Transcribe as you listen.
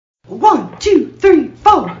1, 2, 3,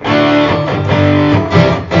 4. Mike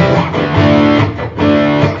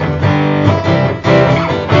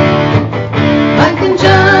and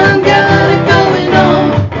John got it going on.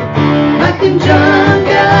 Mike and John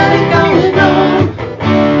got it going on.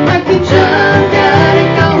 Mike and John got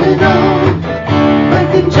it going on.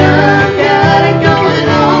 Mike and John got it going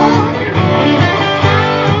on.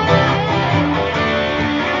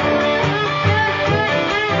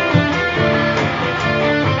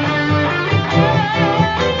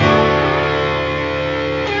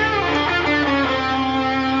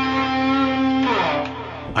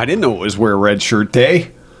 I didn't know it was Wear Red Shirt Day.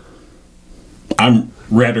 I'm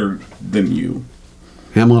redder than you.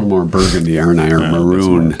 I'm a little more burgundy, aren't I? Or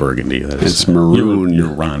maroon. That's more Burgundy. That is, It's maroon. You're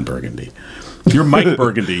Ron Burgundy. You're Mike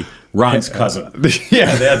Burgundy, Ron's cousin.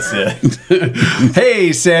 Yeah, that's it.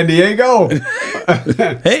 Hey, San Diego.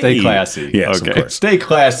 Hey. Stay classy. Yes, of okay. course. Stay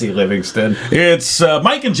classy, Livingston. It's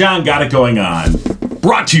Mike and John Got It Going On,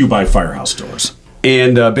 brought to you by Firehouse Doors.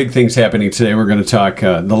 And big things happening today. We're going to talk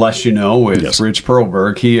The Less You Know with Yes. Rich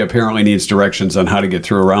Perlberg. He apparently needs directions on how to get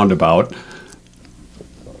through a roundabout.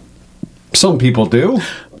 Some people do.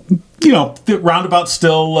 You know, the roundabout's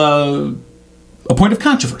still a point of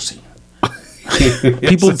controversy.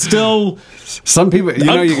 People still Some people,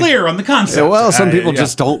 unclear on the concept. Well, some people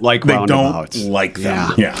just don't like They roundabouts. don't like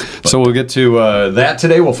them. Yeah. So we'll get to that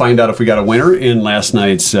today. We'll find out if we got a winner in last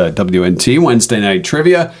night's WNT Wednesday night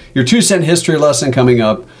trivia. Your 2-cent history lesson coming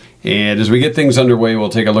up. And as we get things underway, we'll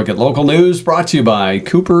take a look at local news brought to you by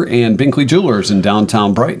Cooper and Binkley Jewelers in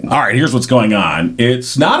downtown Brighton. All right, here's what's going on.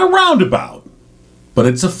 It's not a roundabout, but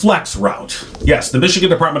it's a flex route. Yes, the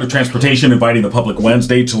Michigan Department of Transportation inviting the public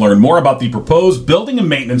Wednesday to learn more about the proposed building and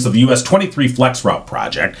maintenance of the US 23 Flex Route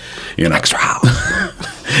project. In a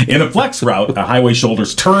flex route, a highway shoulder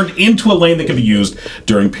is turned into a lane that can be used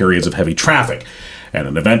during periods of heavy traffic. At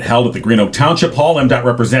an event held at the Green Oak Township Hall, MDOT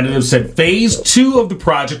representatives said Phase 2 of the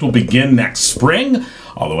project will begin next spring,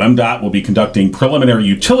 although MDOT will be conducting preliminary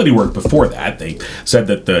utility work before that. They said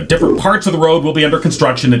that the different parts of the road will be under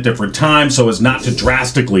construction at different times so as not to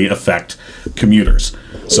drastically affect commuters.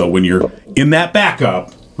 So when you're in that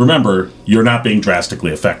backup, remember, you're not being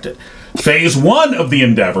drastically affected. Phase 1 of the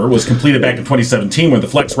endeavor was completed back in 2017 when the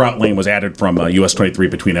flex route lane was added from US 23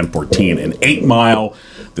 between M14 and 8 Mile.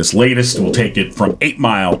 This latest will take it from 8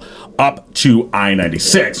 Mile up to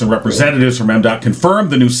I-96. And representatives from MDOT confirmed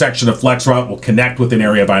the new section of flex route will connect with an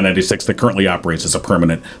area of I-96 that currently operates as a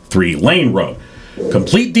permanent 3-lane road.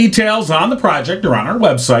 Complete details on the project are on our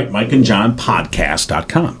website,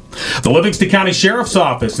 mikeandjohnpodcast.com. The Livingston County Sheriff's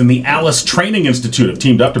Office and the Alice Training Institute have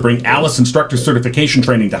teamed up to bring Alice Instructor Certification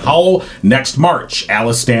Training to Howell next March.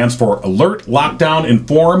 Alice stands for Alert, Lockdown,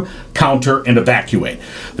 Inform, Counter, and Evacuate.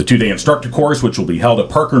 The 2-day instructor course, which will be held at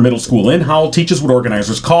Parker Middle School in Howell, teaches what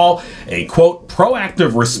organizers call a, quote,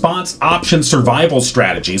 proactive response option survival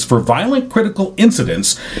strategies for violent critical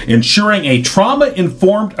incidents, ensuring a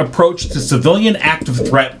trauma-informed approach to civilian active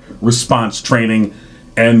threat response training,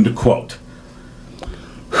 end quote.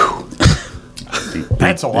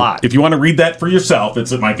 That's a lot. If you want to read that for yourself,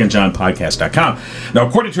 it's at mikeandjohnpodcast.com. Now,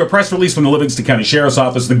 according to a press release from the Livingston County Sheriff's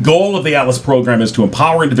Office, the goal of the Alice program is to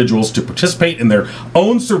empower individuals to participate in their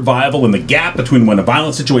own survival in the gap between when a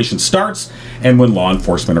violent situation starts and when law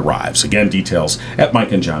enforcement arrives. Again, details at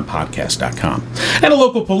mikeandjohnpodcast.com. And a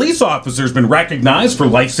local police officer has been recognized for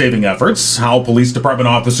life-saving efforts. Howell Police Department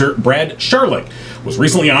officer Brad Sharlick was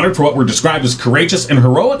recently honored for what were described as courageous and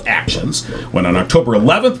heroic actions when on October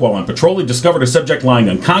 11th, while on patrol, he discovered a subject lying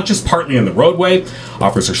unconscious partly in the roadway.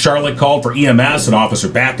 Officer Sharlick called for EMS and officer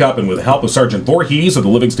backup, and with the help of Sergeant Voorhees of the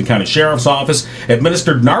Livingston County Sheriff's Office,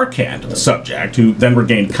 administered Narcan to the subject, who then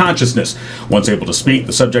regained consciousness. Once able to speak,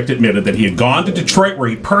 the subject admitted that he had gone to Detroit where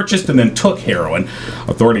he purchased and then took heroin.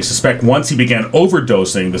 Authorities suspect once he began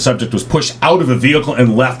overdosing, the subject was pushed out of a vehicle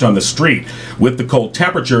and left on the street. With the cold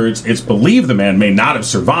temperatures, it's believed the man may not have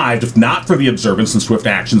survived if not for the observance and swift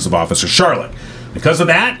actions of Officer Sharlick. Because of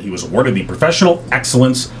that, he was awarded the Professional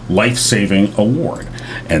Excellence Life-Saving Award.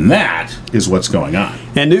 And that is what's going on.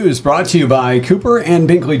 And news brought to you by Cooper and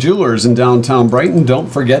Binkley Jewelers in downtown Brighton. Don't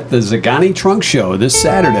forget the Zagani Trunk Show this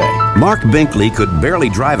Saturday. Mark Binkley could barely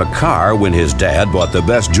drive a car when his dad bought the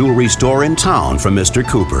best jewelry store in town from Mr.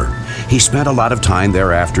 Cooper. He spent a lot of time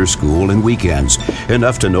there after school and weekends,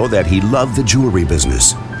 enough to know that he loved the jewelry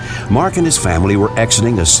business. Mark and his family were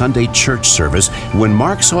exiting a Sunday church service when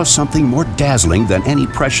Mark saw something more dazzling than any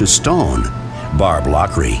precious stone: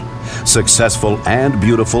 barbelockery. Successful and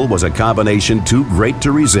beautiful was a combination too great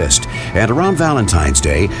to resist, and around Valentine's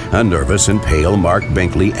Day, a nervous and pale Mark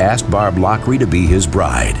Binkley asked Barb Lockery to be his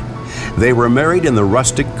bride. They were married in the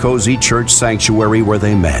rustic, cozy church sanctuary where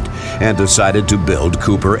they met, and decided to build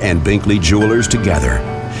Cooper and Binkley Jewelers together.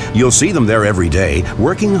 You'll see them there every day,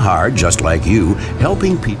 working hard just like you,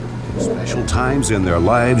 helping people make special times in their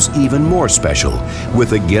lives even more special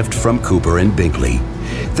with a gift from Cooper and Binkley.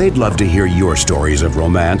 They'd love to hear your stories of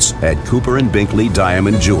romance at Cooper and Binkley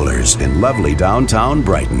Diamond Jewelers in lovely downtown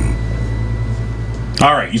Brighton.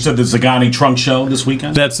 All right, you said the Zagani Trunk Show this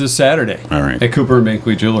weekend? That's this Saturday. All right. At Cooper and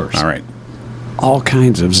Binkley Jewelers. All right. All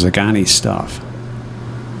kinds of Zagani stuff.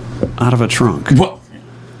 Out of a trunk. Well,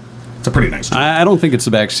 it's a pretty nice trunk. I don't think it's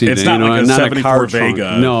the back seat. It's not like a 74 car Vega,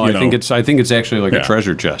 trunk. No, you know. I think it's actually like Yeah. a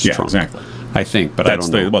treasure chest Yeah, trunk. exactly. I think, but I don't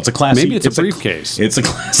know. Well, it's a classy. Maybe it's a briefcase. It's a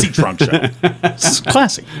classy trunk show. It's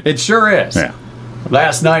classy. It sure is. Yeah.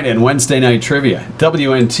 Last night in Wednesday Night Trivia,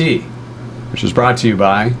 WNT, which was brought to you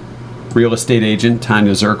by real estate agent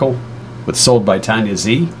Tanya Zirkel, with Sold by Tanya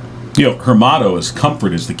Z. You know, her motto is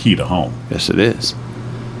 "Comfort is the key to home." Yes, it is.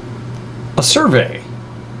 A survey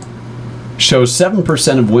shows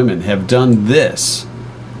 7% of women have done this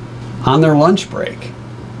on their lunch break.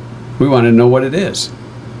 We want to know what it is.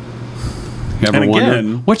 You ever And wonder,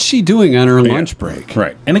 again- what's she doing on her lunch break?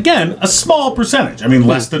 Right. And again, a small percentage. I mean,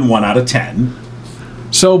 less than 1 out of 10.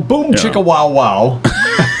 So, boom, Yeah. chicka, wow, wow,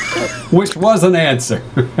 which was an answer.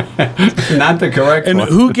 Not the correct And one.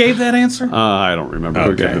 who gave that answer? I don't remember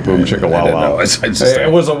who Okay. gave the boom, chicka, wow, I don't wow. know. It's just-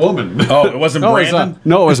 It was a woman. Oh, it wasn't No, it was, Brandon?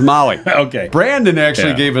 no, it was Molly. Okay. Brandon actually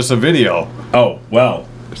Yeah. gave us a video. Oh, well.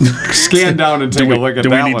 Scan down and take a look at Do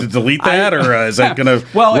that we need one. to delete that, or is that going to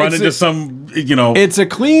Well, run it's into a- some, It's a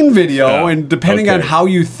clean video, Oh, and depending on okay. how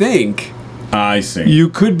you think, I see. you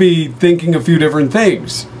could be thinking a few different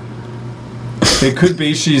things. It could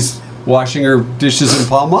be she's washing her dishes in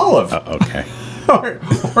Palmolive. Okay.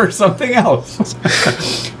 or something else.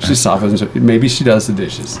 She softens it. Maybe she does the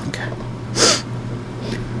dishes. Okay.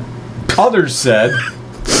 Others said,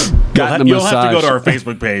 gotten a You'll massage. have to go to our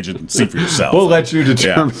Facebook page and see for yourself. We'll let you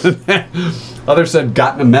determine that. Others said,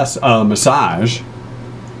 gotten a massage.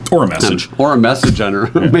 Or a message. Or a message on her.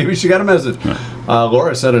 Maybe she got a message.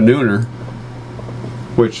 Laura said a nooner,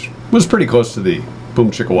 which was pretty close to the boom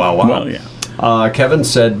chicka wow wow. Well, yeah. Kevin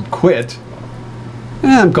said quit.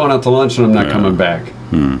 I'm going out to lunch and I'm not coming back.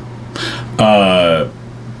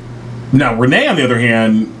 Now, Renee, on the other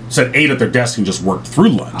hand, said ate at their desk and just worked through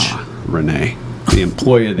lunch. Renee, the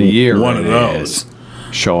employee of the year. One of Renee those. is.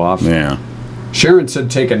 Show off. Yeah. Sharon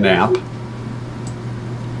said take a nap.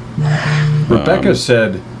 Rebecca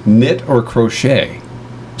said knit or crochet.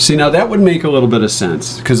 See, now that would make a little bit of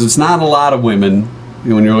sense because it's not a lot of women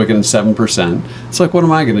when you're looking at 7%. It's like, what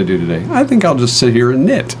am I going to do today? I think I'll just sit here and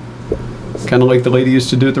knit. Kind of like the lady used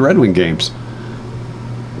to do at the Red Wing games.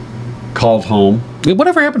 Called home.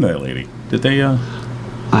 Whatever happened to that lady? Did they,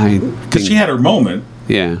 because she had her moment.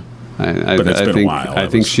 Yeah. But it's been a while. I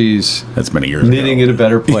think she's That's many years knitting ago. in a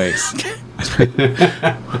better place.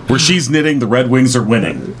 Where she's knitting, the Red Wings are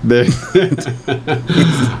winning.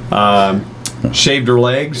 Shaved her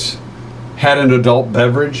legs. Had an adult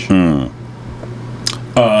beverage.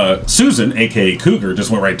 Susan, a.k.a. Cougar, just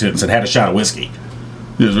went right to it and said, had a shot of whiskey.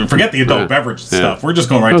 Forget the adult beverage stuff. We're just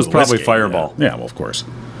going right That to was the probably whiskey. Fireball. Yeah, well, of course.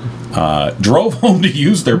 Drove home to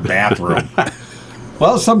use their bathroom.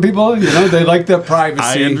 Well, some people, they like that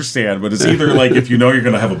privacy. I understand, but it's either like if you know you're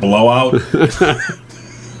going to have a blowout.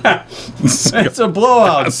 It's a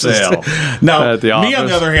blowout sale. Now, At the me on office.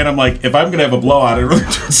 the other hand, I'm like, if I'm going to have a blowout, I'd rather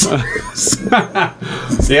do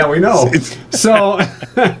it Yeah, we know. So,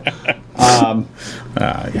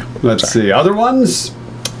 yeah. let's see. Other ones?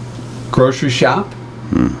 Grocery shop.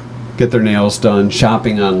 Get their nails done.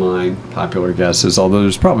 Shopping online. Popular guesses. Although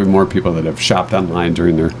there's probably more people that have shopped online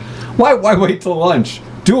during their... Why wait till lunch?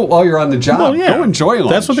 Do it while you're on the job. Well, yeah. Go enjoy lunch.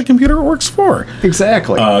 That's what the computer works for.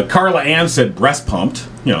 Exactly. Carla Ann said breast pumped.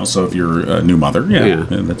 So if you're a new mother, Yeah.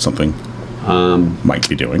 that's something might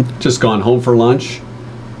be doing. Just gone home for lunch.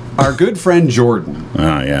 Our good friend Jordan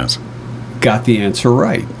Ah, yes. got the answer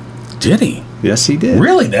right. Did he? Yes, he did.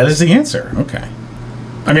 Really? That is the answer. Okay.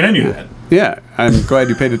 I mean, I knew that. Yeah, I'm glad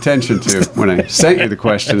you paid attention to when I sent you the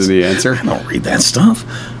question and the answer. I don't read that stuff.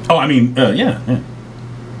 Oh, I mean, yeah.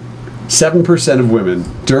 7% of women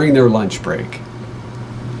during their lunch break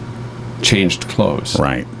changed clothes.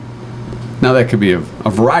 Right. Now that could be a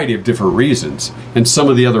variety of different reasons, and some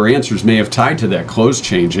of the other answers may have tied to that clothes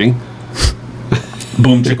changing.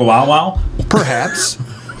 Boom, chicka, wow, wow. Perhaps.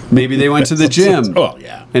 Maybe they went to the gym Oh,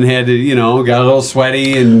 yeah. and had to, got a little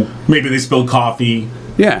sweaty and Maybe they spilled coffee.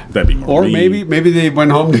 yeah. That'd be more Or me. maybe they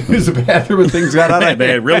went home to use the bathroom and things got out of They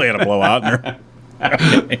hand. really had a blowout.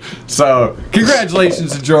 So,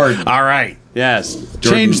 congratulations to Jordan. All right. Yes.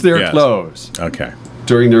 Changed their yes. clothes Okay.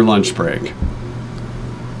 during their lunch break.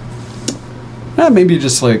 Maybe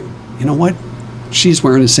just like you know what? She's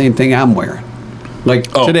wearing the same thing I'm wearing.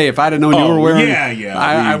 Like today, if I'd have known you were wearing,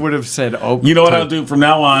 I would have said, "Oh, you know what I'll do from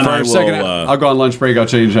now on? For a second, I'll go on lunch break. I'll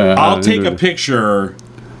change. I'll take a picture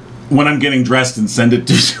when I'm getting dressed and send it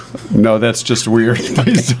to you." No, that's just weird.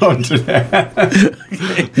 Please don't do that.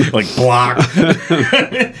 Like block.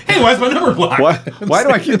 Hey, why's my number blocked? Why do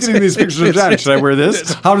I keep getting these pictures of John? Should I wear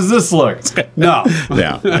this? How does this look? No.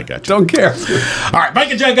 Yeah, I got you. Don't care. All right,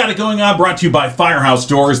 Mike and John got it going on. Brought to you by Firehouse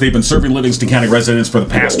Doors. They've been serving Livingston County residents for the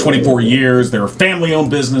past 24 years. They're a family-owned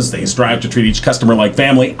business. They strive to treat each customer like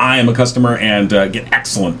family. I am a customer and get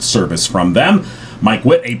excellent service from them. Mike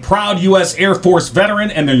Witt, a proud U.S. Air Force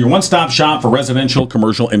veteran, and they're your one-stop shop for residential,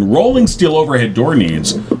 commercial, and rolling steel overhead door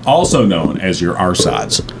needs, also known as your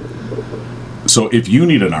RSODs. So if you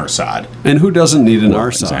need an RSOD... And who doesn't need an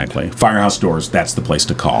RSOD? Exactly. Firehouse Doors, that's the place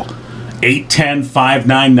to call.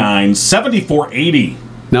 810-599-7480.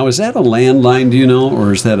 Now, is that a landline, do you know,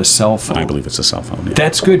 or is that a cell phone? I believe it's a cell phone. Yeah.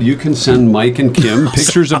 That's good. You can send Mike and Kim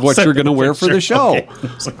pictures of what you're going to wear for the show. Okay.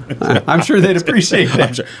 I'm sure they'd appreciate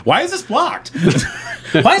that. Sure. Why is this blocked?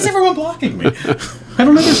 Why is everyone blocking me? I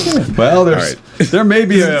don't understand. Well, there may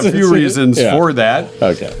be a few reasons for that.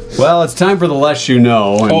 Okay. Well, it's time for the less you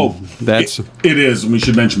know. And it is. We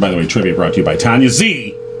should mention, by the way, trivia brought to you by Tanya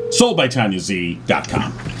Z,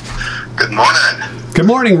 soldbytanyaz.com. Good morning. Good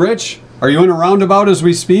morning, Rich. Are you in a roundabout as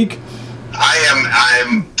we speak?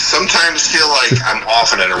 I'm sometimes feel like I'm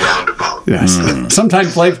often in a roundabout. Yes.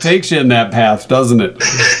 Sometimes life takes you in that path, doesn't it?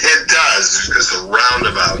 It does. It's a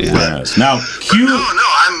roundabout. Yes. Now,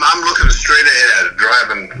 I'm looking straight ahead,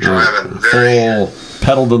 driving very full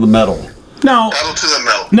pedal to the metal. Pedal to the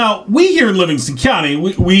metal. Now, we here in Livingston County,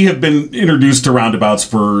 we have been introduced to roundabouts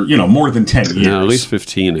for, more than 10 years. Yeah, at least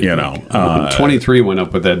 15. 23 went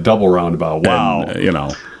up with that double roundabout. Wow.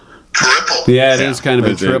 And, triple. Yeah, it is kind of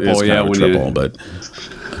a triple. But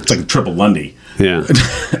it's like a triple Lundy. Yeah. I think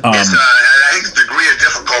the degree of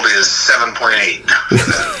difficulty is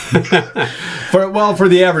 7.8. For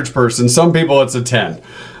the average person, some people it's a 10. Wow.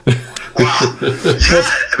 That's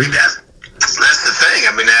the thing.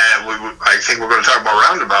 I I think we're going to talk about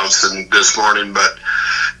roundabouts this morning, but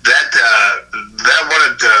that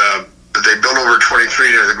one that they built over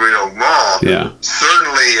 23 near the Green Oak Mall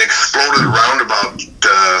certainly exploded roundabout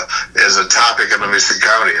as a topic in Livingston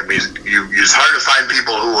County. It's hard to find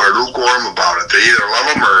people who are lukewarm about it. They either love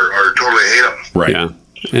them or totally hate them. Right. Yeah.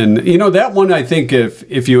 And, that one, I think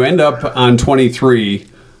if you end up on 23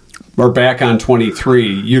 or back on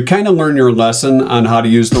 23, you kind of learn your lesson on how to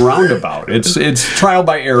use the roundabout. It's trial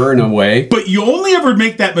by error in a way. But you only ever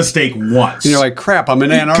make that mistake once. You're like, crap, I'm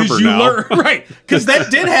in Ann Arbor now. Right. Because that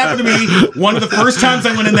did happen to me one of the first times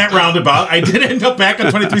I went in that roundabout. I did end up back on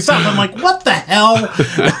 23 South. I'm like, what the hell? True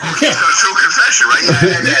confession, right? I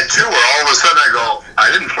had that too, where all of a sudden I go, I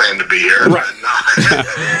didn't plan to be here. Right. No.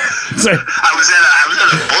 I was at a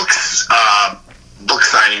book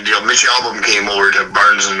signing deal. Mitch Album came over to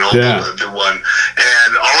Barnes and Noble to one,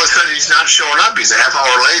 and all of a sudden he's not showing up. He's a half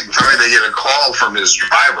hour late. And finally, they get a call from his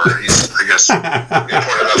driver. I guess important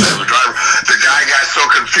enough to have a driver. The guy got so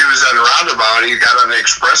confused on the roundabout, he got on the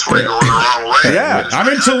expressway going the wrong way. Yeah, I'm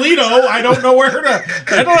in Toledo. I don't know I don't know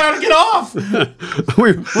how to get off.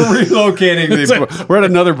 We're relocating. We're at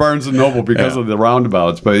another Barnes and Noble because of the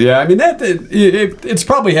roundabouts. But it's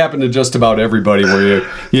probably happened to just about everybody where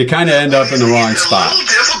you kind of end up in the wrong spot. A little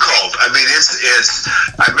difficult. I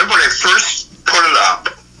remember when they first put it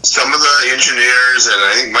up, some of the engineers and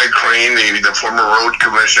I think Mike Crane, the former road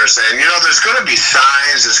commissioner, saying, there's going to be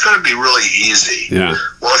signs. It's going to be really easy. Yeah.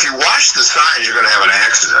 Well, if you watch the signs, you're going to have an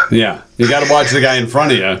accident. Yeah. You got to watch the guy in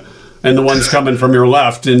front of you. And the ones coming from your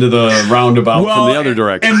left into the roundabout from the other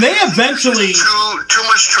direction. And they eventually... Too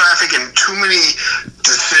much traffic and too many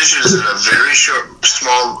decisions in a very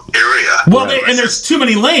small area. Well, and there's too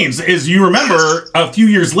many lanes. As you remember, a few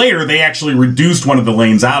years later, they actually reduced one of the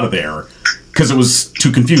lanes out of there because it was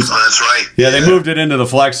too confusing. Oh, that's right. Yeah, they moved it into the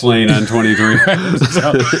flex lane on 23. I feel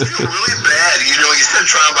really bad. You said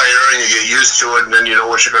trial by error and you get used to it and then you know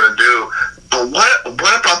what you're going to do. But what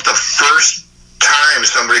about the first time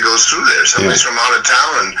somebody goes through there? Somebody's from out of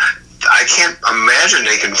town, and I can't imagine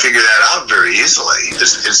they can figure that out very easily.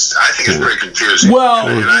 I think it's very confusing. Well,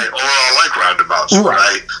 and I overall like roundabouts, but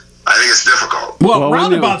I think it's difficult. Well,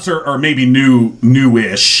 roundabouts are maybe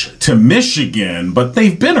newish to Michigan, but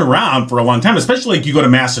they've been around for a long time. Especially like you go to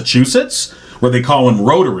Massachusetts, where they call them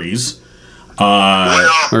rotaries.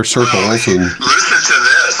 Or circles. Listen to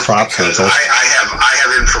this. Crop circles. I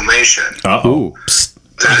have information. Uh-oh.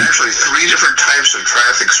 There's actually 3 different types of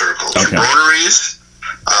traffic circles: rotaries,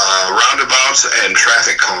 roundabouts, and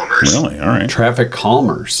traffic calmers. Really? All right. Traffic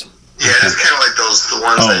calmers. Yeah, that's kind of like the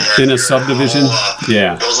ones that had in a subdivision.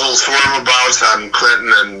 Those little roundabouts on Clinton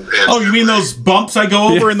and oh, you mean those bumps I go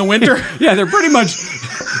over in the winter? Yeah, they're pretty much.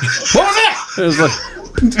 What was that? It was like,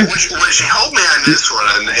 which helped me on this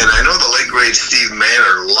one, and I know the late great Steve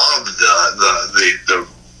Manor loved the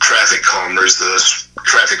traffic calmers, the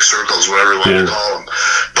traffic circles, whatever you want to call them.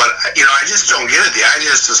 But I just don't get it. The idea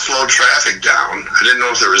is to slow traffic down. I didn't know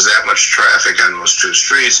if there was that much traffic on those two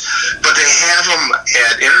streets, but they have them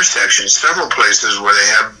at intersections, several places where they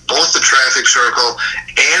have both the traffic circle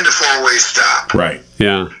and a four-way stop. Right.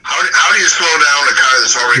 Yeah. How do you slow down a car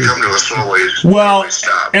that's already come to a four-way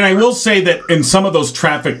stop? And I will say that in some of those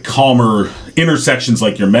traffic calmer intersections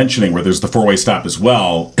like you're mentioning, where there's the four-way stop as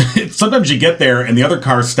well, sometimes you get there and the other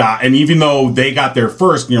cars stop, and even though they got there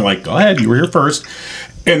first, and you're like, go ahead, you were here first,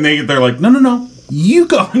 and they're like, no, you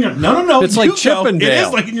go. No, it's like Chippendale. It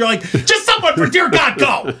is like, and you're like, just someone, for dear God,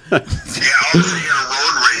 go. Yeah, also you got a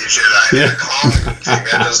road rage and a calming thing.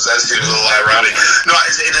 That seems a little ironic. No,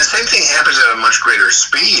 the same thing happens at a much greater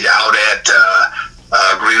speed out at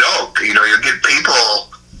Green Oak. You get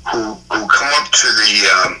people who come up to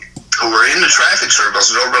the who are in the traffic circles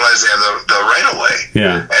and don't realize they have the right of way.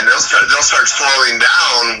 Yeah. And they'll start slowing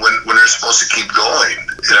down when they're supposed to keep going.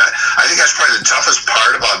 And I think that's probably the toughest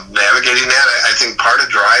part about navigating that. I think part of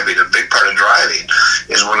driving, a big part of driving,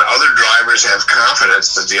 is when other drivers have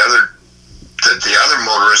confidence that the other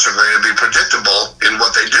motorists are going to be predictable in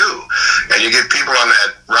what they do, and you get people on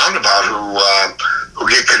that roundabout who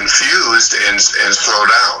get confused and slow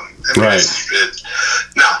down. Right.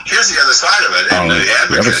 Now, here's the other side of it, and the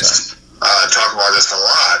advocates talk about this a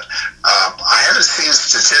lot. I haven't seen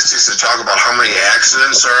statistics that talk about how many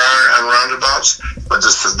accidents there are on roundabouts, but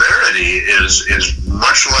the severity is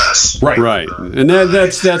much less. Right. And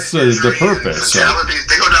that's the purpose. Fatalities,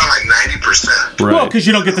 they go down like 90%. Right. Well, because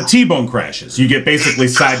you don't get the T-bone crashes. You get basically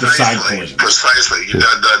side-to-side collisions. Precisely.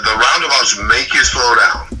 The roundabouts make you slow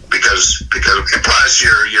down because plus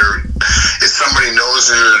if somebody knows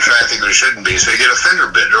they're in the traffic there shouldn't be, so you get a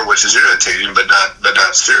fender bender, which is irritating but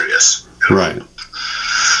not serious. Right.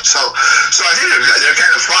 So I think they're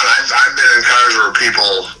kind of fun. I've been in cars where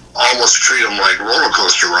people almost treat them like roller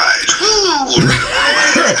coaster rides.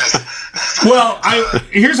 Well,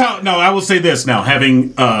 I will say this now,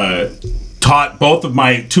 having taught both of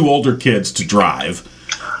my two older kids to drive,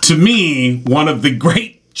 to me, one of the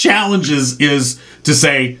great challenges is to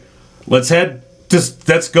say, let's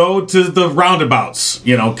go to the roundabouts,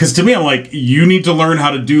 because to me, I'm like, you need to learn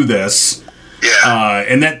how to do this. Yeah.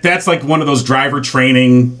 And that's like one of those driver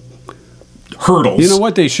training hurdles. You know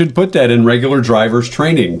what? They should put that in regular driver's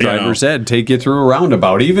training. Driver's ed, take you through a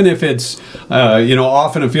roundabout, even if it's,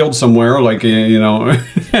 off in a field somewhere, like,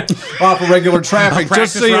 off a regular traffic,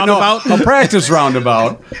 just so you know, a practice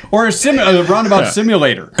roundabout or a roundabout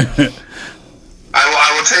simulator.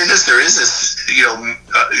 I will tell you this: there is this. The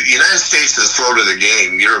United States is slow to the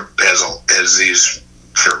game. Europe has these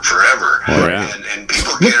forever, and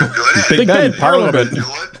people get good at it. Big Ben, Perlberg.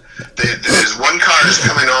 There's one car is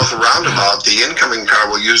coming off the roundabout. The incoming car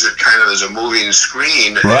will use it kind of as a moving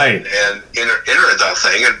screen, and enter that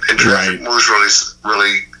thing, and traffic moves really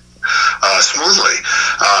smoothly.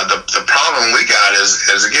 The problem we got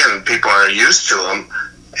is again, people aren't used to them.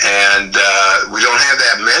 And we don't have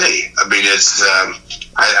that many. I mean, it's.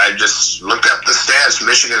 I just looked up the stats.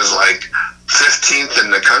 Michigan is like 15th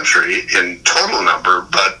in the country in total number,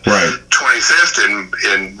 but 25th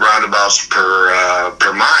in roundabouts per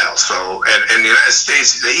mile. So, and the United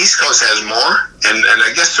States, the East Coast has more, and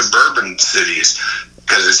I guess suburban cities,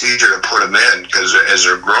 because it's easier to put them in because as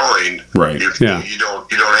they're growing, you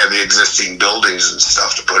don't have the existing buildings and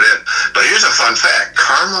stuff to put in. But here's a fun fact: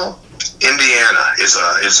 Carmel, Indiana is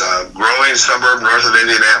a growing suburb north of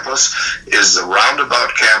Indianapolis, is the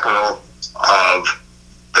roundabout capital of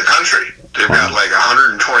the country. They've got like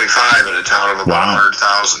 125 in a town of about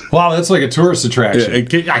 100,000. Wow, that's like a tourist attraction.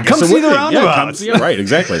 Come see the roundabouts. Right,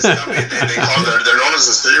 exactly. They're known as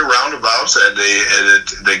the city of roundabouts, and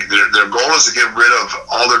their goal is to get rid of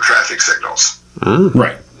all their traffic signals.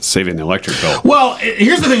 Right. Saving the electric bill. Well,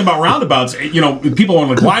 here's the thing about roundabouts. People are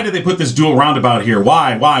like, why did they put this dual roundabout here?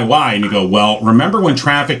 Why? And you go, well, remember when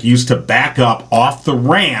traffic used to back up off the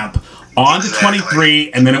ramp onto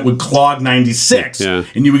 23, and then it would clog 96. Yeah.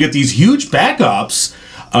 And you would get these huge backups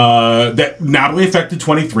that not only affected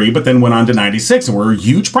 23, but then went on to 96, and were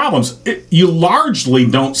huge problems. You largely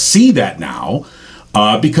don't see that now.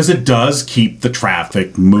 Because it does keep the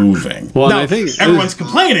traffic moving. Well, now, I think everyone's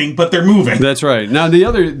complaining, but they're moving. That's right. Now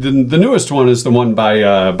the newest one is the one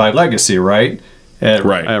by Legacy, right? At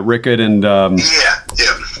Rickett and yeah.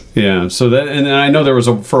 Yeah, so that, and I know there was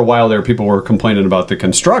for a while there, people were complaining about the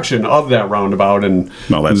construction of that roundabout, and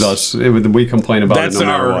thus we complain about it no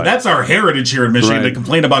matter what. That's our heritage here in Michigan, to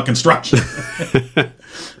complain about construction. It's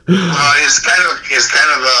kind of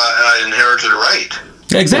an inherited right.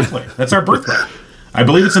 Exactly, that's our birthright. I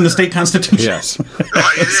believe it's in the state constitution. Yes. It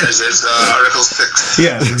is. It's Article 6.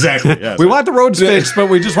 Yes, exactly. Yes. We want the roads fixed, but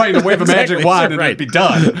we just want you to wave a magic wand and it'd be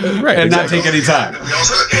done. And not take any time. You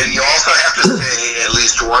also have to say at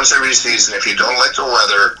least once every season, if you don't like the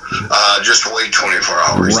weather, just wait 24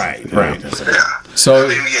 hours. Right. Yeah. So, I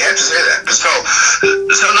mean, you have to say that. But so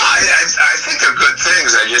no, I think they're good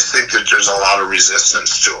things. I just think that there's a lot of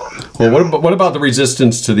resistance to them. Well, what about the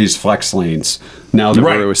resistance to these flex lanes? Now that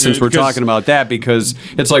we're talking about that, because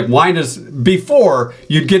it's like, why does before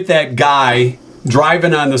you'd get that guy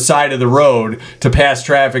driving on the side of the road to pass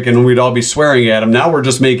traffic and we'd all be swearing at him. Now we're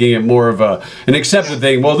just making it more of an accepted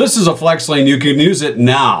thing. Well, this is a flex lane. You can use it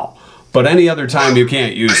now. But any other time you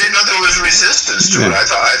can't use it. I didn't know there was resistance to it. I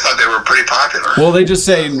thought they were pretty popular. Well, they just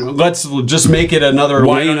say, let's just make it another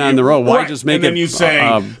lane on the road. Why just make it? And then you say,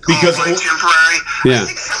 because temporary. Yeah. I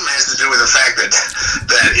think something has to do with the fact that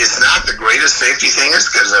it's not the greatest safety thing is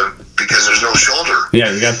because there's no shoulder.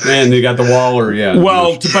 Yeah, you got the wall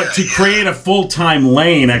Well, but to create a full-time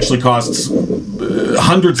lane actually costs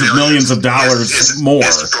hundreds of millions of dollars more.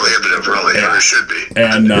 It's prohibitive, really. Yeah. It should be.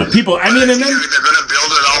 And people, I mean, and then they're going to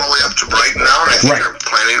build it all the way up to Brighton now, and I think they're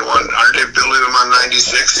planning on. Aren't they building them on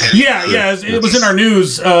 96? Yeah. It was in our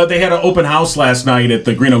news. They had an open house last night at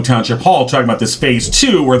the Green Oak Township Hall talking about this phase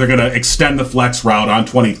 2, where they're going to extend the flex route on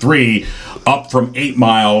 23 up from 8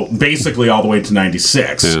 Mile, basically all the way to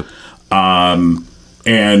 96. Yeah.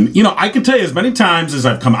 And, I can tell you as many times as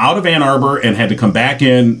I've come out of Ann Arbor and had to come back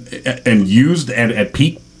in and used at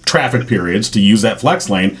peak traffic periods to use that flex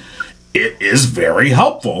lane, it is very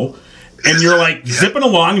helpful. And you're like zipping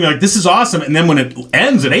along, and you're like, this is awesome. And then when it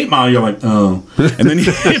ends at 8 Mile, you're like, oh. And then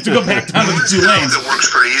you have to go back down to the 2 lanes. It works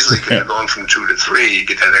pretty easily because you're going from 2 to 3. You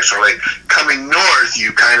get that extra lane. Coming north,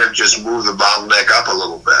 you kind of just move the bottleneck up a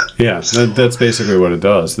little bit. Yeah, that's basically what it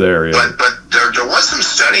does there. Yeah. But there was some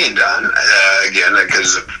studying done, again,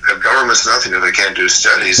 because government's nothing if they can't do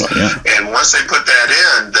studies. Well, yeah. And once they put that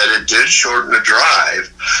in, that it did shorten the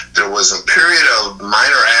drive. There was a period of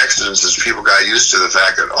minor accidents as people got used to the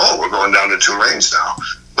fact that, we're going down to 2 lanes now.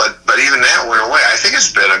 But even that went away. I think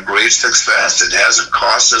it's been a great success. It hasn't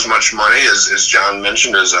cost as much money as John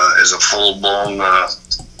mentioned as a full-blown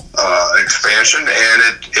expansion, and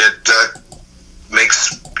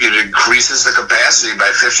it increases the capacity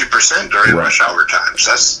by 50% during rush hour times.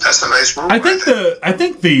 That's a nice move. I think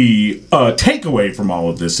the takeaway from all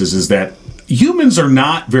of this is that humans are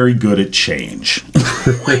not very good at change.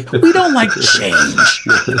 We don't like change.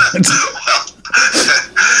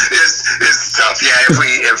 It's tough. Yeah,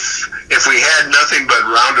 if we had nothing but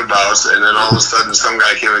roundabouts, and then all of a sudden some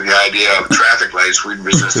guy came with the idea of traffic lights, we'd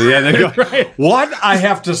resist. Yeah, they go, what? I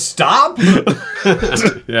have to stop?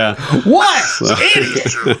 Yeah. What? Idiot.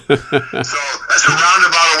 So that's a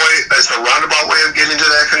roundabout way of getting to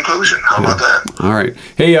that conclusion. How about that? All right.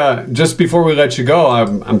 Hey, just before we let you go,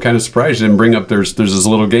 I'm kind of surprised you didn't bring up there's this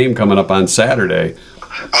little game coming up on Saturday.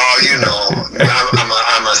 Oh,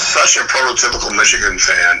 I'm such a prototypical Michigan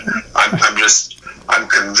fan. I'm convinced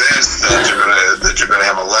that you're gonna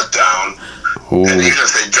have a letdown. Ooh. And even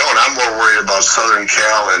if they don't, I'm more worried about Southern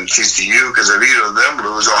Cal and TCU, because if either of them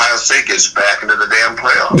lose, Ohio State gets back into the damn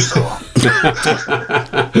playoffs. So.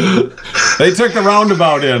 They took the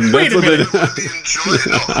roundabout in. Wait a minute.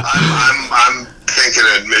 I'm thinking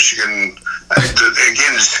that Michigan.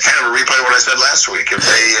 Again, it's kind of a replay of what I said last week. If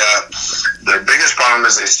their biggest problem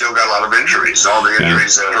is they still got a lot of injuries. All the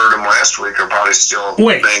injuries that hurt them last week are probably still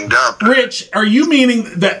banged up. Rich, are you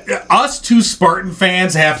meaning that us two Spartan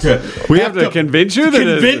fans have to convince you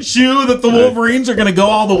that the Wolverines are going to go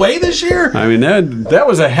all the way this year? I mean, that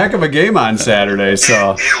was a heck of a game on Saturday.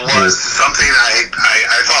 So it was something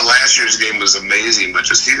I thought last year's game was amazing, but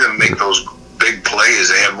to see them make those big plays.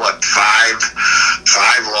 They had five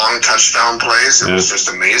long touchdown plays. It was just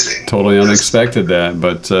amazing. Totally unexpected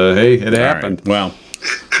but hey, it happened. Right. Well,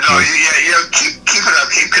 keep it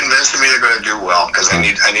up. Keep convincing me they're going to do well, because I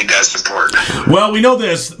need that support. Well, we know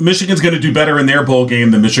this. Michigan's going to do better in their bowl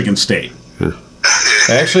game than Michigan State.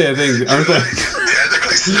 Actually, I think aren't they?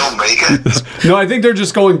 They still make it. No, I think they're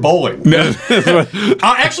just going bowling.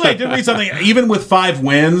 Actually, I did read something. Even with 5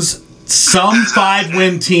 wins. Some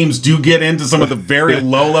 5-win teams do get into some of the very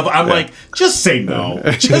low level. I'm like, just say no. He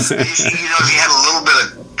had a little bit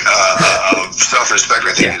of self-respect,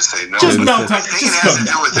 I think, to say no. Just no, I think it has to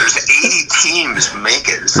do with there's 80 teams make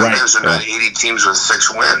it. Sometimes there are not 80 teams with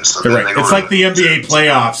 6 wins. So It's like the NBA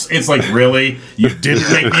playoffs. It's like, really? You didn't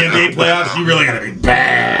make the NBA playoffs? You really got to be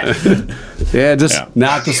bad. Yeah, just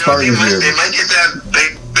not the Spartans here. They might get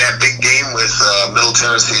that big game with Middle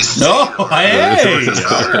Tennessee State. Oh, hey!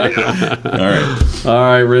 All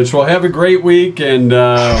right, Rich. Well, have a great week, and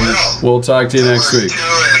we'll talk to you next week.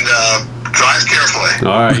 And drive carefully.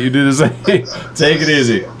 All right, you do the same. Take it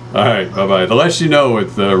easy. All right, bye-bye. The Less You Know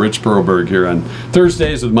with Rich Perlberg here on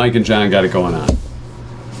Thursdays with Mike and John. Got it going on.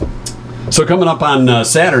 So coming up on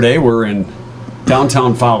Saturday, we're in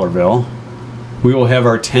downtown Fowlerville. We will have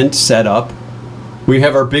our tent set up. We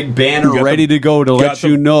have our big banner ready to go to let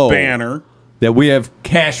you know that we have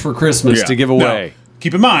cash for Christmas to give away. Now,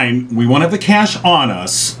 keep in mind, we won't have the cash on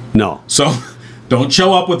us. No. So don't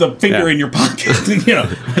show up with a finger in your pocket.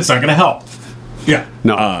 It's not going to help. Yeah.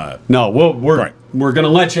 No. We're going to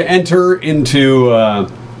let you enter into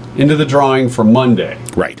the drawing for Monday.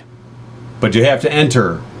 Right. But you have to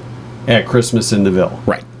enter at Christmas in the Ville.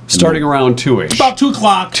 Right. Starting around 2-ish. About 2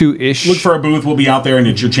 o'clock. 2-ish. Look for a booth. We'll be out there, and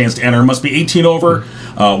it's your chance to enter. Must be 18 over.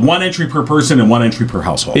 1 entry per person and 1 entry per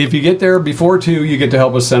household. If you get there before 2, you get to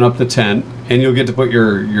help us set up the tent, and you'll get to put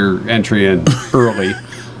your entry in early.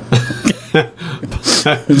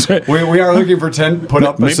 we are looking for tent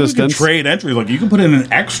put-up assistance. Maybe we can trade entries. Like, you can put in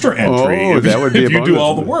an extra entry that would be if you do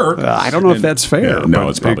all the work. I don't know if that's fair. No,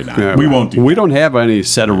 it's probably not. We won't do We don't have any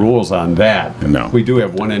set of rules on that. No. We do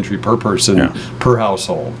have 1 entry per person per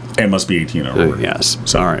household. And must be 18 over. Yes.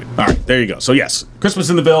 So, all right. All right, there you go. So, yes, Christmas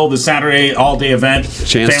in the Ville this Saturday, all-day event.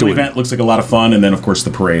 Family event. Looks like a lot of fun. And then, of course,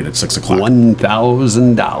 the parade at 6 o'clock.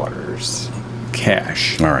 $1,000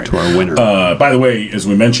 cash to our winner. By the way, as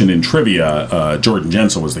we mentioned in trivia, Jordan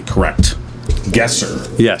Jensel was the correct guesser.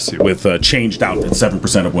 Yes. With changed outfits.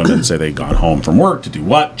 7% of women say they'd gone home from work to do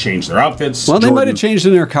what? Change their outfits. Well, they might have changed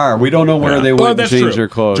in their car. We don't know where they went to change their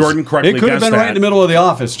clothes. Jordan correctly guessed that. It could have been right in the middle of the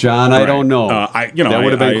office, John. I don't know. That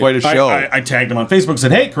would have been quite a show. I tagged him on Facebook and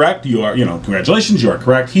said, hey, correct. You are, congratulations, you are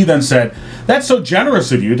correct. He then said, that's so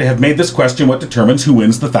generous of you to have made this question what determines who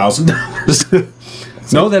wins the $1,000.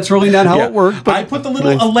 No, that's really not how it worked. I put the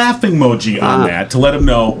little a laughing emoji on that to let him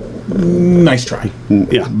know, nice try.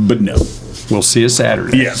 Yeah. But no. We'll see you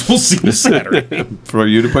Saturday. Yes, we'll see you Saturday. For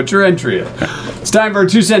you to put your entry in. It's time for our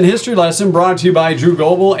 2-cent history lesson brought to you by Drew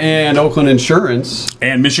Goebel and Oakland Insurance.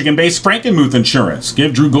 And Michigan-based Frankenmuth Insurance.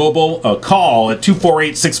 Give Drew Goebel a call at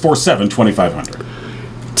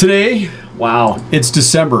 248-647-2500. Today, wow, it's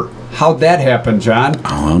December. How'd that happen, John?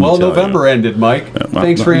 November ended, Mike.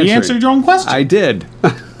 Thanks for answering. You answered your own question. I did.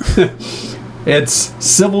 It's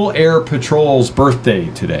Civil Air Patrol's birthday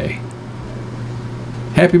today.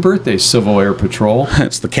 Happy birthday, Civil Air Patrol.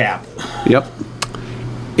 That's the cap. Yep.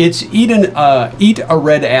 It's Eat a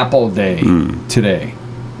Red Apple Day today.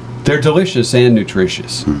 They're delicious and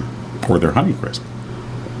nutritious. Or they're Honeycrisp.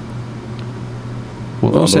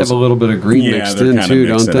 Well, those have a little bit of green mixed in too,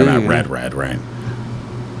 don't they? They're not red, right?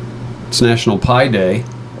 It's National Pie Day.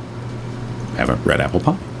 Have a red apple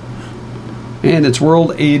pie. And it's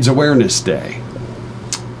World AIDS Awareness Day.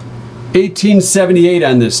 1878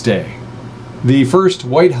 on this day, the first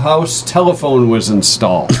White House telephone was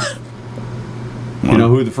installed. You know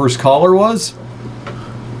who the first caller was?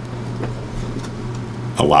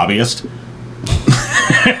 A lobbyist?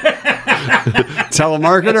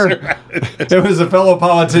 Telemarketer? Right. It was a fellow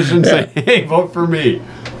politician saying, hey, vote for me.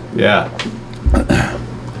 Yeah.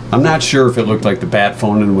 I'm not sure if it looked like the bat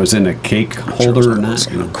phone and was in a cake holder or not.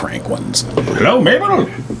 Crank ones. Hello, Mabel.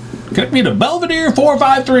 Connect me to Belvedere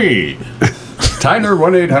 453. Tyler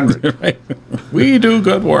 1-800. Right. We do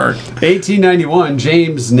good work. 1891,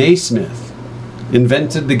 James Naismith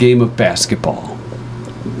invented the game of basketball.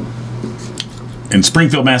 In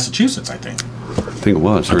Springfield, Massachusetts, I think. I think it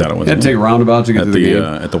was. I thought it was. You had to take a roundabout to get to the game.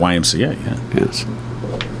 At the YMCA, yeah. Yes.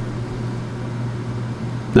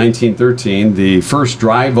 1913, the first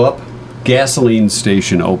drive-up gasoline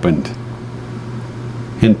station opened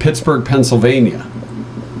in Pittsburgh, Pennsylvania.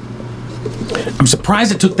 I'm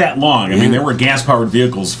surprised it took that long. I mean, there were gas-powered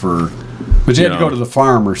vehicles for... But you had to go to the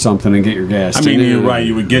farm or something and get your gas. I mean, you're right.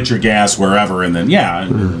 You would get your gas wherever, and then,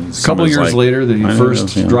 a couple years later, the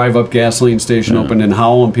first drive-up gasoline station opened in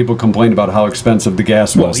Howell, and people complained about how expensive the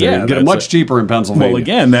gas was. They get it much cheaper in Pennsylvania. Well,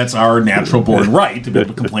 again, that's our natural-born right to be able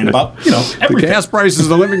to complain about, everything. The gas prices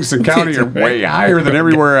in Livingston County are way higher than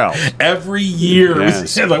everywhere else. Every year.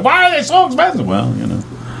 Yes. It's like, why are they so expensive? Well,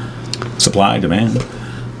 supply, demand.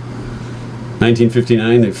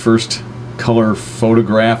 1959, the first color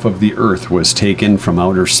photograph of the Earth was taken from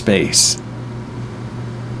outer space.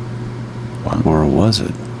 Wow. Or was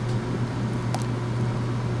it?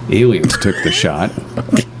 aliens took the shot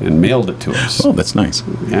and mailed it to us. Oh, that's nice.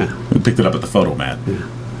 Yeah. We picked it up at the photo mat.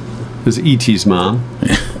 It was E.T.'s mom.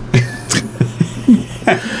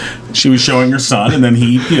 She was showing her son, and then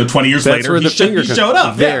he, 20 years That's later, where he the finger showed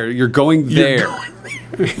up. There, you're going there.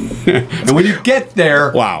 And when you get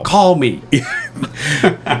there, Wow. call me.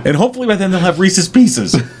 And hopefully by then they'll have Reese's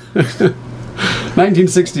Pieces.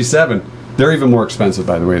 1967. They're even more expensive,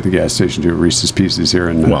 by the way, at the gas station, too. Reese's Pieces here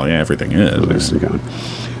in Well, yeah, everything is. Livingston County.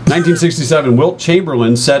 1967, Wilt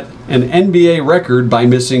Chamberlain set an NBA record by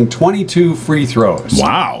missing 22 free throws.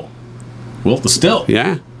 Wow. Wilt the still.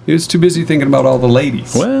 Yeah. He was too busy thinking about all the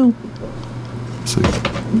ladies. Well, It's like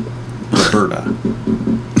Roberta,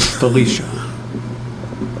 Felicia,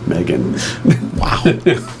 Megan. wow.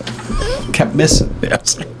 Kept missing.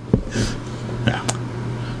 Yes. Yeah.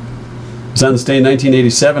 It was on this day in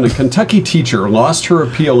 1987, a Kentucky teacher lost her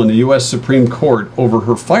appeal in the U.S. Supreme Court over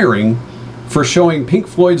her firing for showing Pink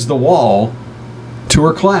Floyd's The Wall to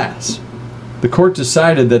her class. The court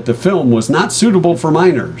decided that the film was not suitable for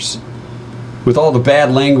minors, with all the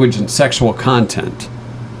bad language and sexual content.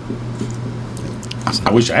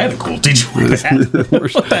 I wish I had a cool teacher like that.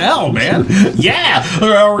 What the hell, man? Yeah.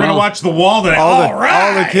 We're going to watch The Wall today. All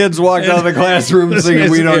right. All the kids walked out of the classroom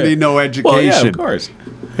singing, "We don't need no education." Well, yeah, of course.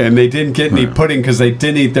 And they didn't get any pudding because they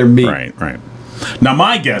didn't eat their meat. Right. Now,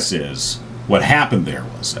 my guess is what happened there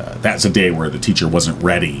was that's a day where the teacher wasn't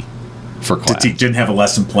ready For to class. teach, didn't have a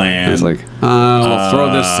lesson plan. It's like, we'll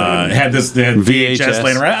throw this in. Had VHS VHS.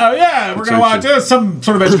 laying around. Oh, yeah, we're going to watch some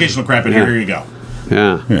sort of educational crap in here. Here you go.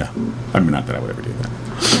 Yeah. Yeah. I mean, not that I would ever do that.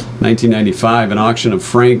 1995, an auction of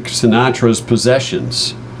Frank Sinatra's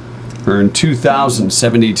possessions earned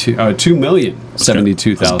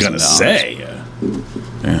 $2,072,000. I was going to say.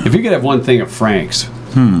 If you could have one thing of Frank's,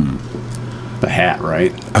 the hat,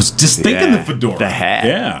 right? I was just thinking the fedora. The hat.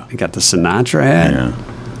 Yeah. You got the Sinatra hat. Yeah.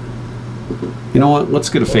 You know what? Let's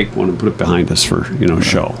get a fake one and put it behind us for,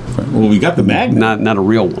 show. Well, we got the magnet. Not a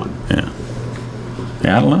real one. Yeah.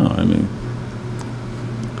 Yeah, I don't know. I mean,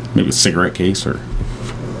 maybe a cigarette case or.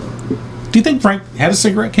 Do you think Frank had a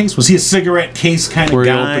cigarette case? Was he a cigarette case kind of Where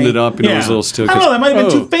guy? he opened it up and it was a little still. I don't know. That might have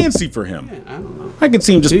been too fancy for him. I don't know. I could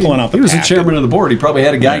see him just pulling out the He was the packet. chairman of the board. He probably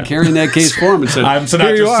had a guy carrying that case for him and said, I'm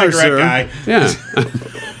 "Here you Sinatra's are, cigarette sir." guy. Yeah.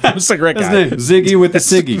 I'm a cigarette His guy. name, Ziggy with the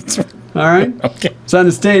Siggy. All right? Okay. So on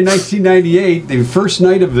this day in 1998, the first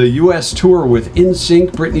night of the U.S. tour with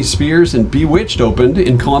NSYNC, Britney Spears, and Bewitched opened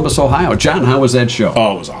in Columbus, Ohio. John, how was that show?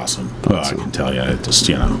 Oh, it was awesome. I can tell you. It just,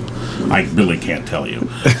 I really can't tell you.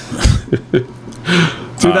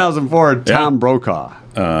 2004, Tom Brokaw.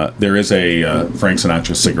 There is a Frank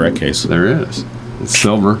Sinatra cigarette case. There is. It's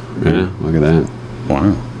silver. Yeah, look at that.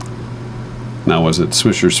 Wow. Now, was it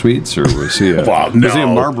Swisher Sweets, or was he a, Well, was he a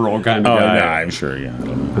no. Marlboro kind of Oh, guy? no, I'm sure, yeah. I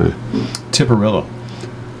don't know. Tipperillo.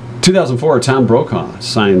 2004, Tom Brokaw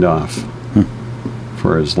signed off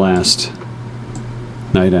for his last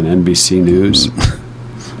night on NBC News.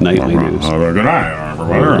 Nightly news. Good night,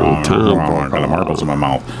 everybody. Oh, Tom I got the marbles in my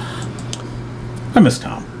mouth. I miss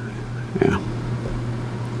Tom. Yeah.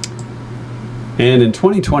 And in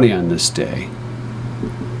 2020 on this day,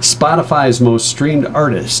 Spotify's most streamed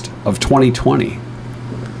artist of 2020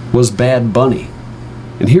 was Bad Bunny.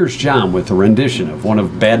 And here's John with a rendition of one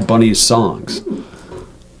of Bad Bunny's songs.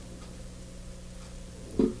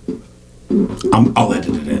 I'll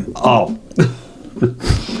edit it in. Oh.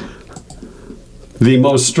 The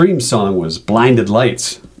most streamed song was Blinded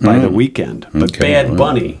Lights by The Weeknd, but Okay, Bad well.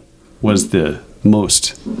 Bunny was the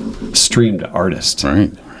most streamed artist.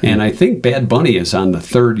 Right. And I think Bad Bunny is on the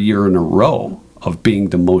third year in a row of being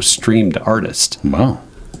the most streamed artist. Wow.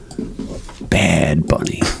 Bad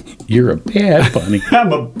Bunny. You're a bad bunny.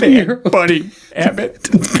 I'm a Bad Bunny Abbott.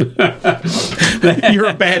 You're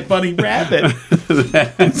a bad bunny rabbit.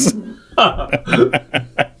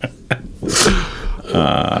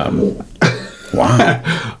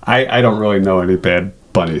 Wow. I don't really know any Bad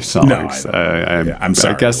Bunny songs. No, I'm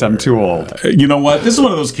sorry. I guess I'm too old. You know what? This is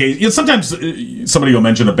one of those cases. Sometimes somebody will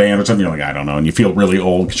mention a band or something. You're like, I don't know, and you feel really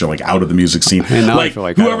old because you're like out of the music scene. And now I like feel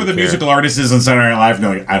like I whoever don't the care. musical artist is on Saturday Night Live,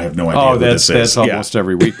 you're like, I have no idea. Oh, who that's this is. almost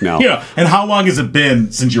every week now. Yeah. And how long has it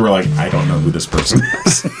been since you were like, I don't know who this person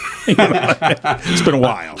is? It's been a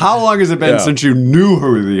while. How long has it been since you knew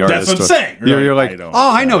who the artist was? That's what I'm saying. You're like,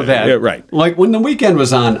 I know that. Yeah, right. Like when The Weeknd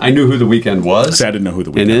was on, I knew who The Weeknd was. I didn't know who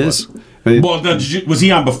the It Weeknd is? was. Well, no, was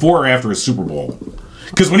he on before or after his Super Bowl?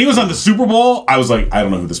 Because when he was on the Super Bowl, I was like, I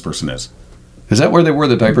don't know who this person is. Is that where they wore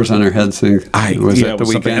the diapers on their heads? Was that The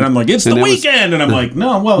Weeknd? And I'm like, it's The Weeknd, and I'm like,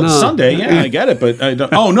 no, well, it's Sunday, yeah, I get it, but I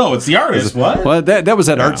don't. Oh no, it's the artist. What? Well, that was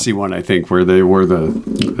that artsy one, I think, where they wore the.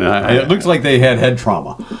 It looked like they had head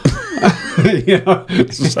trauma. You know,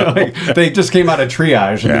 like, they just came out of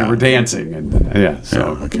triage and they were dancing. And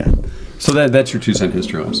So that's your 2 cent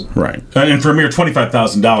history lesson. Right. And for a mere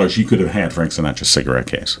 $25,000, you could have had Frank Sinatra's cigarette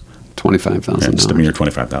case. $25,000. Just a mere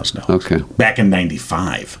 $25,000. Okay. Back in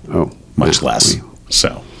 95. Oh. Much less.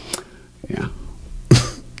 So. Yeah.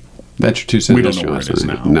 That's your 2 cent we don't history know where it lesson.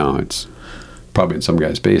 is now. No, it's probably in some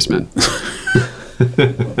guy's basement.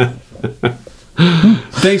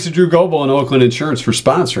 Thanks to Drew Goebel and Oakland Insurance for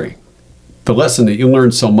sponsoring the lesson that you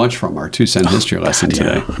learned so much from, our 2 cent history lesson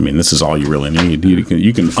today. I mean, this is all you really need. You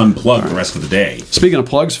can unplug the rest of the day. Speaking of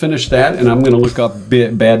plugs, finish that, and I'm going to look up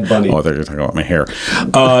Bad Bunny. Oh, they're talking about my hair.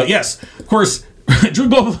 Yes, of course. Drew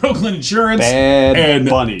Goebel, Oakland Insurance, Bad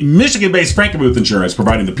Bunny. Michigan-based Frankenmuth Insurance,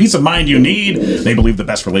 providing the peace of mind you need. They believe the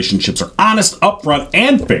best relationships are honest, upfront,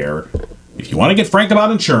 and fair. If you want to get frank about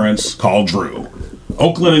insurance, call Drew.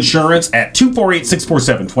 Oakland Insurance at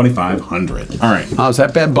 248-647-2500. All right. Oh, is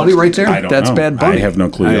that Bad Bunny right there? I don't That's know. Bad Bunny. I have no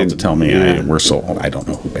clue. You'll have to tell me. Yeah. We're so old. I don't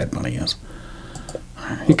know who Bad Bunny is.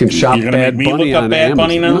 You can shop You're gonna Bad make me Bunny look up on Bad Amazon.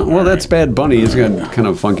 Bunny now? No, well, All that's Bad Bunny. He's got kind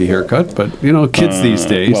of a funky haircut, but kids these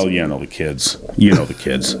days. Well, you know the kids. You know the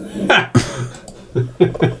kids.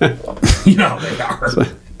 You know they are.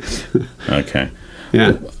 Okay.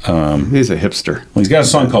 Yeah. He's a hipster. Well, he's got a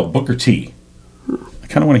song called Booker T. I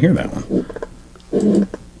kind of want to hear that one.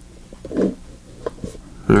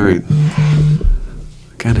 All right.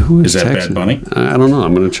 God, who Is that texting? Bad Bunny? I don't know.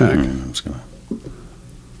 I'm going to check. I'm just gonna.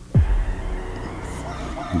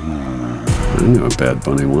 I knew a Bad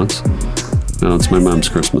Bunny once. No, it's my mom's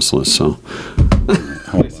Christmas list, so.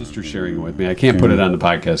 My sister's sharing it with me. I can't put it on the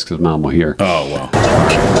podcast because Mom will hear. Oh, well.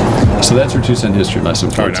 So that's your 2 cent history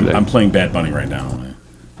lesson for All right, today. I'm playing Bad Bunny right now.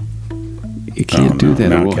 You can't do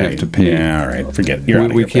that, or we'll Okay. have to pay. Yeah, all right. Forget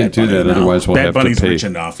it. We can't do that, otherwise we'll Bad have Bunny's to pay. rich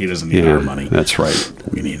enough. He doesn't need Yeah, our money. that's right.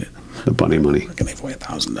 We need it. The bunny money. Can they avoid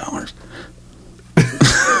 $1,000?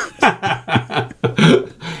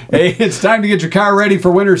 Hey, it's time to get your car ready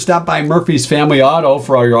for winter. Stop by Murphy's Family Auto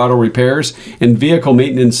for all your auto repairs and vehicle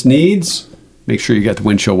maintenance needs. Make sure you got the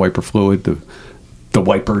windshield wiper fluid, the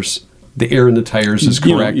wipers, the air in the tires is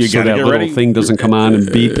correct, you so gotta that get little ready. thing doesn't come on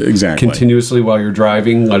and beep continuously while you're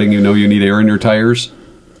driving, letting you know you need air in your tires.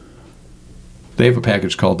 They have a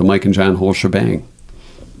package called the Mike and John Whole Shebang.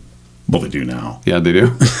 Well, they do now. Yeah, they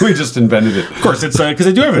do. We just invented it. Of course, it's because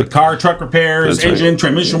they do have it. Car, truck repairs, That's right. engine,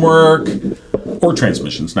 transmission work, or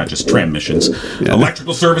transmissions, not just transmissions. Yeah.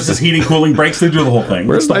 Electrical services, heating, cooling, brakes, they do the whole thing.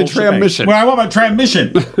 Where's It's the my whole shebang. transmission? Well, I want my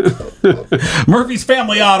transmission. Murphy's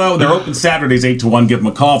Family Auto. They're open Saturdays 8 to 1. Give them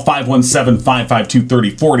a call,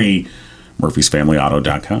 517-552-3040.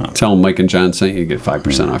 Murphy'sFamilyAuto.com. Tell them Mike and John sent you, get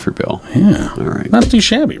 5% off your bill. Yeah. All right. Not too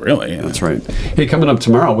shabby, really. Yeah. That's right. Hey, coming up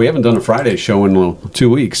tomorrow, we haven't done a Friday show in 2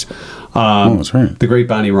 weeks. That's right. The great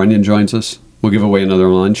Bonnie Runyon joins us. We'll give away another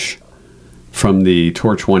lunch from the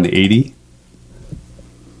Torch 180.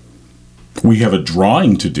 We have a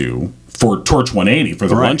drawing to do for Torch 180 for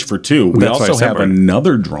the Right. lunch for two. We That's why I also have separated.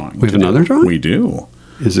 another drawing. We have to do. another drawing? We do.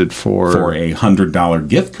 Is it For a $100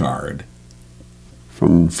 gift card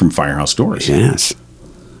from Firehouse Doors. Yes.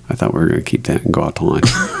 I thought we were going to keep that and go out to lunch.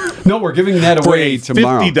 No, we're giving that For away a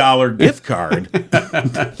tomorrow. $50 gift card.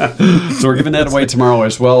 So we're giving that away tomorrow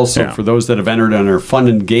as well. So Yeah. for those that have entered on our Fun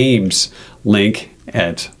and Games link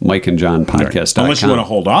at mikeandjohnpodcast.com. Unless you want to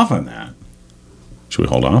hold off on that. Should we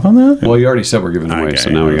hold off on that? Well, you already said we're giving it away, Okay, so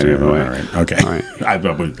now we got to give it away. All right. Okay. All right. I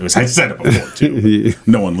said it before, too.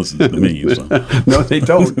 No one listens to me. So, No, they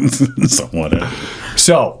don't. so whatever.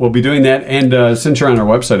 So we'll be doing that. And since you're on our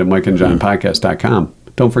website at mikeandjohnpodcast.com,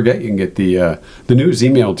 don't forget you can get the news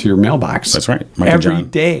emailed to your mailbox. That's right. Mike and Every John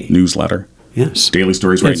day. Newsletter. Yes. Daily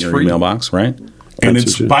stories right It's in your free. mailbox, right? And That's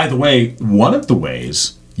it's, what you- by the way, one of the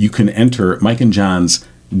ways you can enter Mike and John's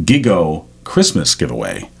Gigo Christmas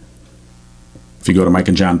giveaway. If you go to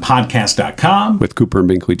mikeandjohnpodcast.com, With Cooper and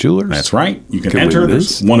Binkley Jewelers. that's right. You can Can enter. win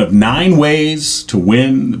There's this. one of 9 ways to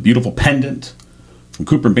win the beautiful pendant from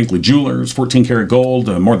Cooper and Binkley Jewelers, 14 karat gold,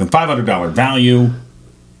 more than $500 value.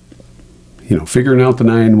 You know, figuring out the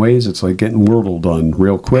 9 ways, it's like getting Wordle done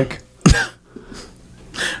real quick.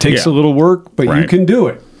 Takes Yeah. a little work, but you Right. can do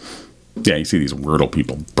it. Yeah, you see these Wordle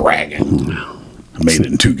people bragging. I made it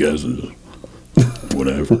in 2 guesses.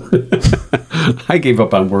 Whatever. I gave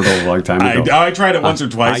up on Wordle a long time ago. I tried it once or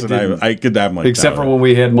twice, didn't. I could have my Except for when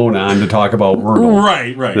we had Mona on to talk about Wordle.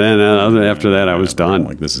 Right. Then after that, I was done.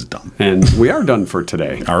 Like, this is dumb. And we are done for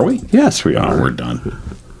today. Are we? Yes, we are. Oh, we're done.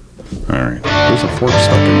 All right. There's a fork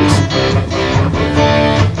stuck in this.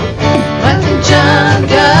 Mike and John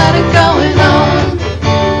got it going on.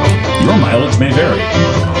 Your mileage may vary.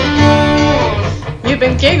 You've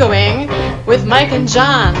been giggling with Mike and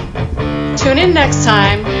John. Tune in next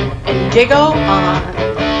time and Diego on